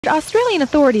Australian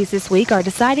authorities this week are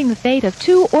deciding the fate of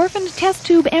two orphaned test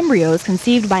tube embryos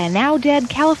conceived by a now-dead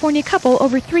California couple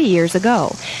over 3 years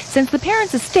ago. Since the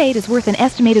parents' estate is worth an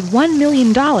estimated $1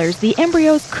 million, the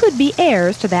embryos could be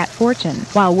heirs to that fortune.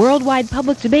 While worldwide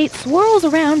public debate swirls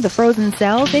around the frozen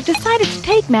cells, they've decided to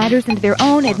take matters into their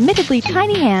own admittedly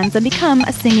tiny hands and become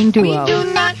a singing duo. We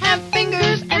do not have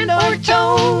fingers and or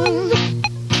toes.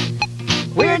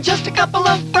 We're just a couple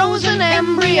of frozen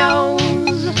embryos.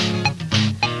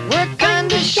 We're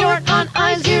kinda short on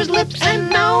eyes, ears, lips, and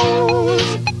nose.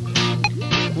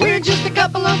 We're just a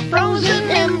couple of frozen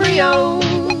embryos.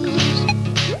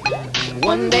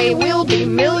 One day we'll be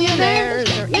millionaires,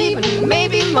 or even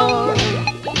maybe more.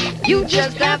 You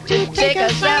just have to take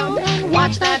us out and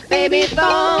watch that baby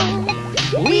thaw.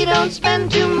 We don't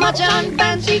spend too much on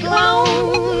fancy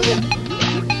clothes.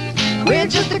 We're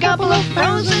just a couple of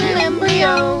frozen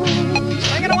embryos.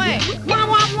 Take it away. Wah,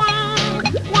 wah, wah.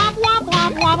 Wah, wah, wah,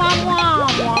 wah, wah, wah,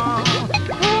 wah.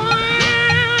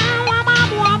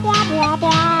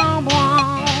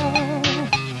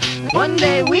 One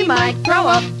day we might grow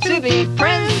up to be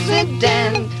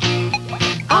president.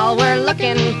 All we're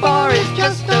looking for is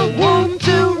just a womb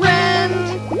to rent.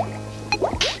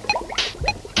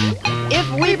 If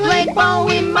we played ball,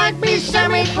 we might be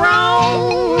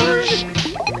semi-pros.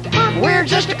 We're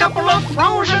just a couple of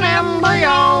frozen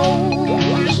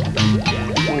embryos.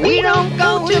 We don't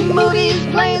go to movies,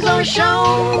 plays, or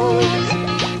shows.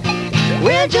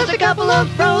 We're just a couple of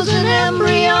frozen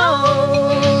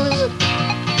embryos.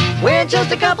 We're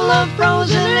just a couple of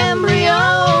frozen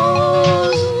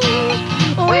embryos.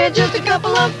 We're just a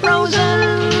couple of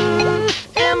frozen